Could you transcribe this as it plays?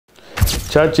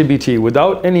ChatGPT,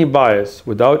 without any bias,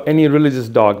 without any religious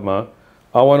dogma,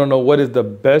 I want to know what is the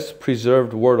best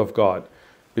preserved word of God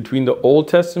between the Old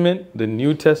Testament, the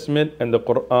New Testament, and the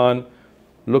Quran,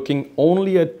 looking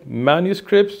only at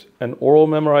manuscripts and oral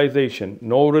memorization,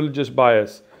 no religious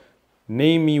bias.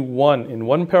 Name me one in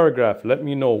one paragraph. Let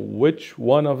me know which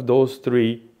one of those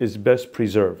three is best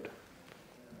preserved.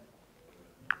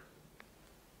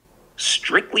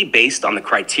 Strictly based on the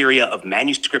criteria of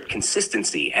manuscript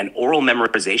consistency and oral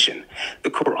memorization, the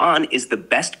Quran is the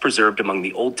best preserved among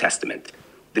the Old Testament,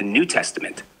 the New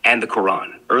Testament, and the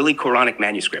Quran. Early Quranic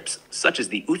manuscripts, such as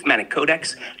the Uthmanic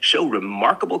Codex, show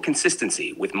remarkable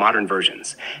consistency with modern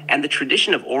versions, and the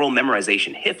tradition of oral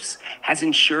memorization hifz has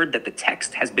ensured that the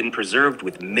text has been preserved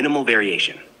with minimal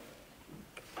variation.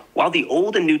 While the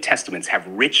Old and New Testaments have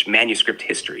rich manuscript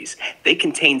histories, they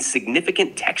contain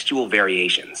significant textual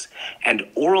variations, and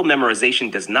oral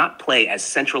memorization does not play as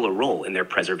central a role in their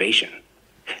preservation.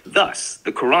 Thus,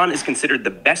 the Quran is considered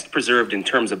the best preserved in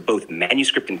terms of both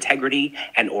manuscript integrity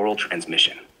and oral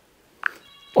transmission.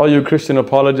 All you Christian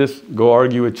apologists, go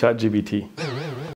argue with ChatGPT.